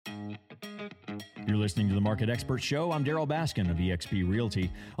You're listening to the Market Expert Show. I'm Daryl Baskin of eXp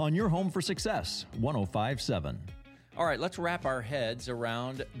Realty on your home for success, 105.7. All right, let's wrap our heads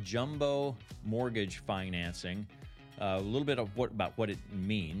around jumbo mortgage financing. A little bit about what it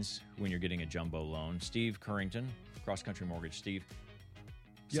means when you're getting a jumbo loan. Steve Currington, Cross Country Mortgage. Steve,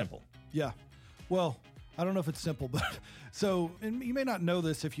 simple. Yeah. Well, I don't know if it's simple, but and you may not know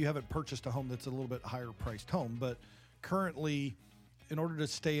this if you haven't purchased a home that's a little bit higher priced home, but currently, in order to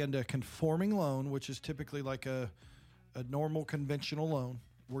stay into a conforming loan, which is typically like a normal conventional loan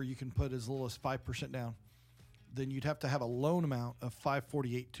where you can put as little as 5% down, then you'd have to have a loan amount of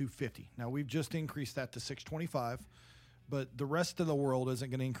 $548,250. Now we've just increased that to $625, but the rest of the world isn't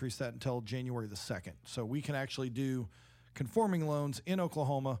going to increase that until January the 2nd. So we can actually do conforming loans in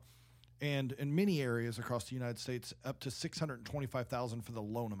Oklahoma and in many areas across the United States up to $625,000 for the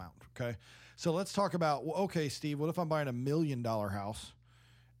loan amount. Okay, so let's talk about, well, okay, Steve, what if I'm buying $1 million house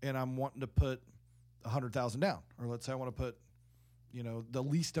and I'm wanting to put $100,000 down, or let's say I want to put, the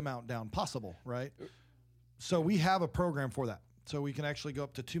least amount down possible, right? So we have a program for that. So we can actually go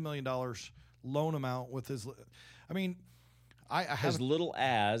up to $2 million loan amount with I have as little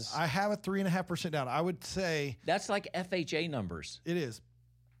as I have a 3.5% down. I would say that's like FHA numbers. It is.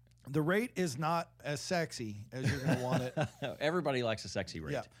 The rate is not as sexy as you're going to want it. Everybody likes a sexy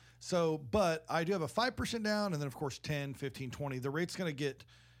rate. Yeah. So, but I do have a 5% down, and then of course 10, 15, 20. The rate's going to get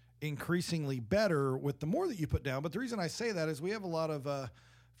increasingly better with the more that you put down. But the reason I say that is we have a lot of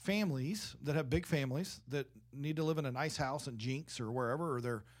families that have big families that need to live in a nice house in Jinx or wherever,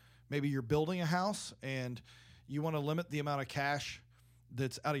 or maybe you're building a house and you want to limit the amount of cash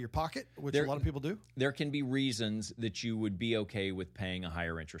that's out of your pocket, which a lot of people do. There can be reasons that you would be okay with paying a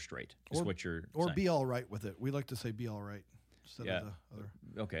higher interest rate. Is what you're or saying. Be all right with it. We like to say be all right instead of the other.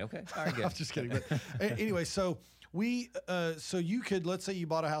 Okay. All right, good. I'm just kidding. But anyway, so you could, let's say you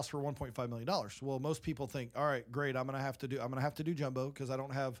bought a house for $1.5 million. Well, most people think, all right, great. I'm going to have to do jumbo because I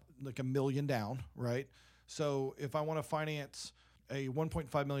don't have like $1 million down, right? So if I want to finance a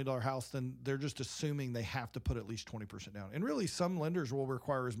 $1.5 million house, then they're just assuming they have to put at least 20% down. And really, some lenders will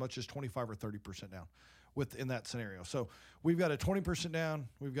require as much as 25 or 30% down in that scenario. So we've got a 20% down.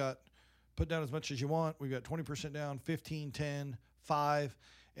 We've got put down as much as you want. We've got 20% down, 15, 10, 5.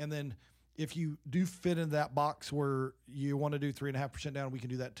 And then if you do fit in that box where you want to do 3.5% down, we can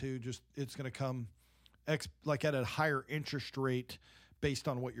do that too. Just it's going to come like at a higher interest rate based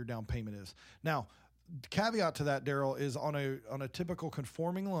on what your down payment is. Now, caveat to that, Daryl, is on a typical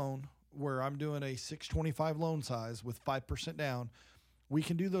conforming loan where I'm doing a 625 loan size with 5% down, we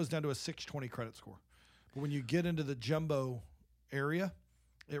can do those down to a 620 credit score. But when you get into the jumbo area,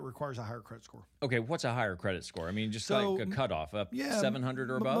 it requires a higher credit score. Okay, what's a higher credit score? I mean, just like a cutoff,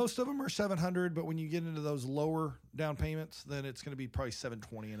 700 or above? Most of them are 700, but when you get into those lower down payments, then it's going to be probably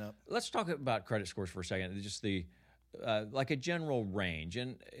 720 and up. Let's talk about credit scores for a second. Just like a general range,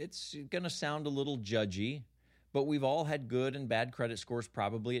 and it's going to sound a little judgy, but we've all had good and bad credit scores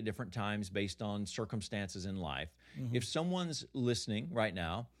probably at different times based on circumstances in life. Mm-hmm. If someone's listening right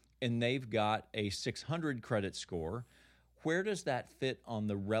now and they've got a 600 credit score, where does that fit on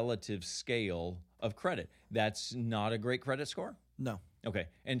the relative scale of credit? That's not a great credit score? No. Okay,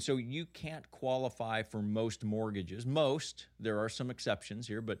 and so you can't qualify for most mortgages. There are some exceptions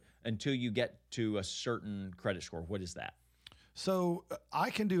here, but until you get to a certain credit score, what is that? So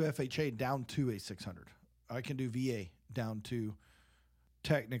I can do FHA down to a 600. I can do VA down to,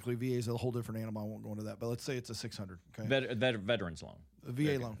 technically VA is a whole different animal. I won't go into that, but let's say it's a 600. Okay, veterans loan. A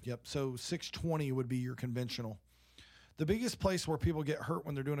VA loan, yep. So 620 would be your conventional. The biggest place where people get hurt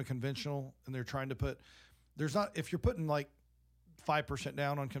when they're doing a conventional and they're trying to put, if you're putting like 5%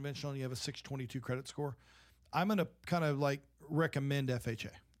 down on conventional and you have a 622 credit score, I'm going to kind of like recommend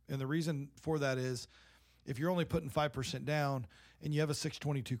FHA. And the reason for that is if you're only putting 5% down and you have a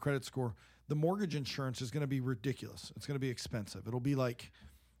 622 credit score, the mortgage insurance is going to be ridiculous. It's going to be expensive. It'll be like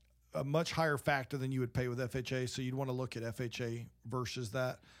a much higher factor than you would pay with FHA. So you'd want to look at FHA versus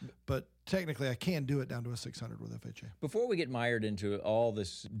that. But technically I can do it down to a 600 with FHA. Before we get mired into all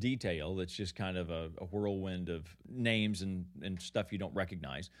this detail, that's just kind of a whirlwind of names and stuff you don't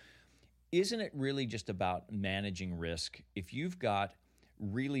recognize. Isn't it really just about managing risk? If you've got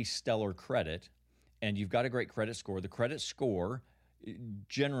really stellar credit and you've got a great credit score, the credit score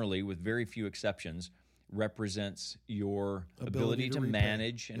generally, with very few exceptions, represents your ability to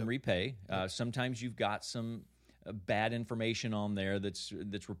manage and repay. Sometimes you've got some bad information on there that's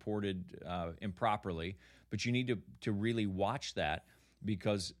reported improperly, but you need to really watch that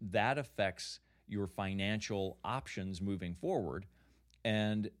because that affects your financial options moving forward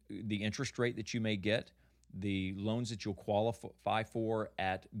and the interest rate that you may get, the loans that you'll qualify for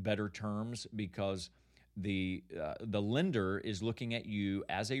at better terms because the lender is looking at you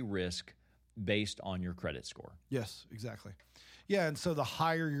as a risk based on your credit score. Yes, exactly. Yeah, and so the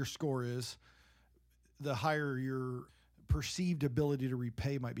higher your score is, the higher your perceived ability to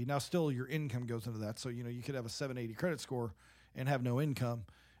repay might be. Now, still your income goes into that. So, you could have a 780 credit score and have no income,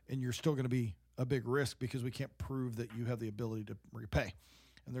 and you're still going to be a big risk because we can't prove that you have the ability to repay.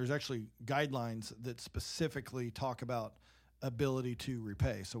 And there's actually guidelines that specifically talk about ability to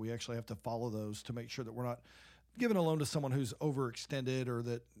repay. So we actually have to follow those to make sure that we're not giving a loan to someone who's overextended or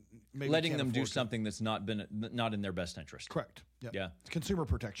that maybe letting them do something that's not in their best interest. Correct. Yep. Yeah. It's consumer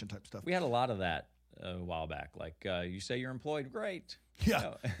protection type stuff. We had a lot of that a while back. Like you say you're employed, great.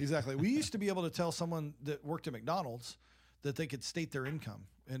 Yeah, exactly. We used to be able to tell someone that worked at McDonald's that they could state their income.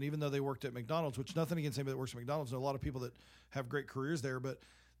 And even though they worked at McDonald's, which nothing against anybody that works at McDonald's, there are a lot of people that have great careers there, but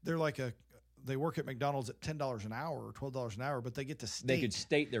they're like they work at McDonald's at $10 an hour or $12 an hour, but they get to state. They could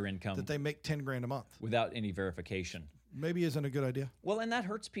state their income. That they make $10,000 a month. Without any verification. Maybe isn't a good idea. Well, and that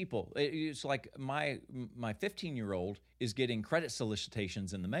hurts people. It's like my 15-year-old is getting credit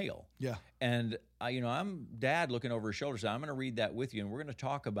solicitations in the mail. Yeah. And I'm dad looking over his shoulder, so I'm going to read that with you, and we're going to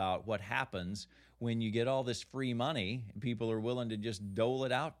talk about what happens when you get all this free money and people are willing to just dole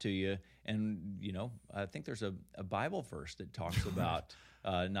it out to you. And, I think there's a Bible verse that talks about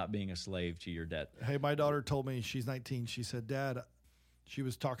not being a slave to your debt. Hey, my daughter told me, she's 19, she said, Dad, she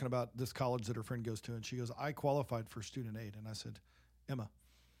was talking about this college that her friend goes to, and she goes, I qualified for student aid. And I said, Emma,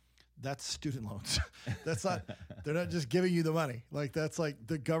 that's student loans. That's not, they're not just giving you the money. Like, that's like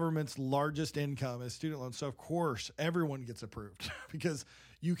the government's largest income is student loans. So, of course, everyone gets approved because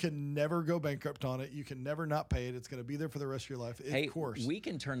you can never go bankrupt on it. You can never not pay it. It's going to be there for the rest of your life. Hey, of course. We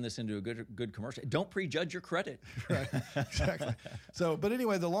can turn this into a good commercial. Don't prejudge your credit. Right, exactly. So, but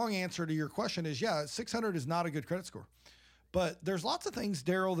anyway, the long answer to your question is, yeah, 600 is not a good credit score. But there's lots of things,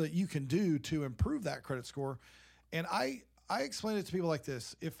 Daryl, that you can do to improve that credit score. And I explain it to people like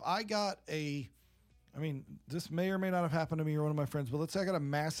this. If I got this may or may not have happened to me or one of my friends, but let's say I got a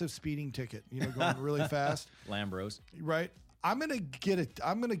massive speeding ticket, going really fast. Lambros. Right. I'm going to get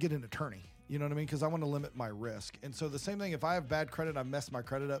an attorney, you know what I mean? Because I want to limit my risk. And so the same thing, if I have bad credit, I mess my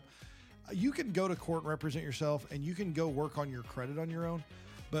credit up, you can go to court and represent yourself, and you can go work on your credit on your own.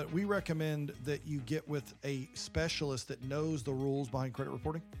 But we recommend that you get with a specialist that knows the rules behind credit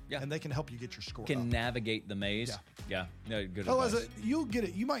reporting, and they can help you get your score Can up. navigate the maze. Yeah. No, good Otherwise, advice. you'll get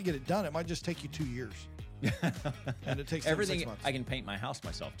it. You might get it done. It might just take you 2 years. And it takes everything. 6 months. I can paint my house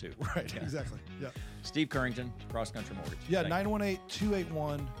myself too. Right, exactly. Yeah. Steve Currington, Cross Country Mortgage. Yeah,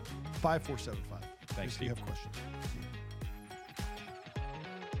 918-281-5475. Thanks, if Steve. you have questions.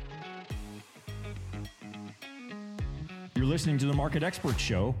 You're listening to the Market Expert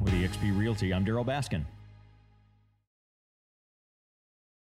Show with eXp Realty. I'm Daryl Baskin.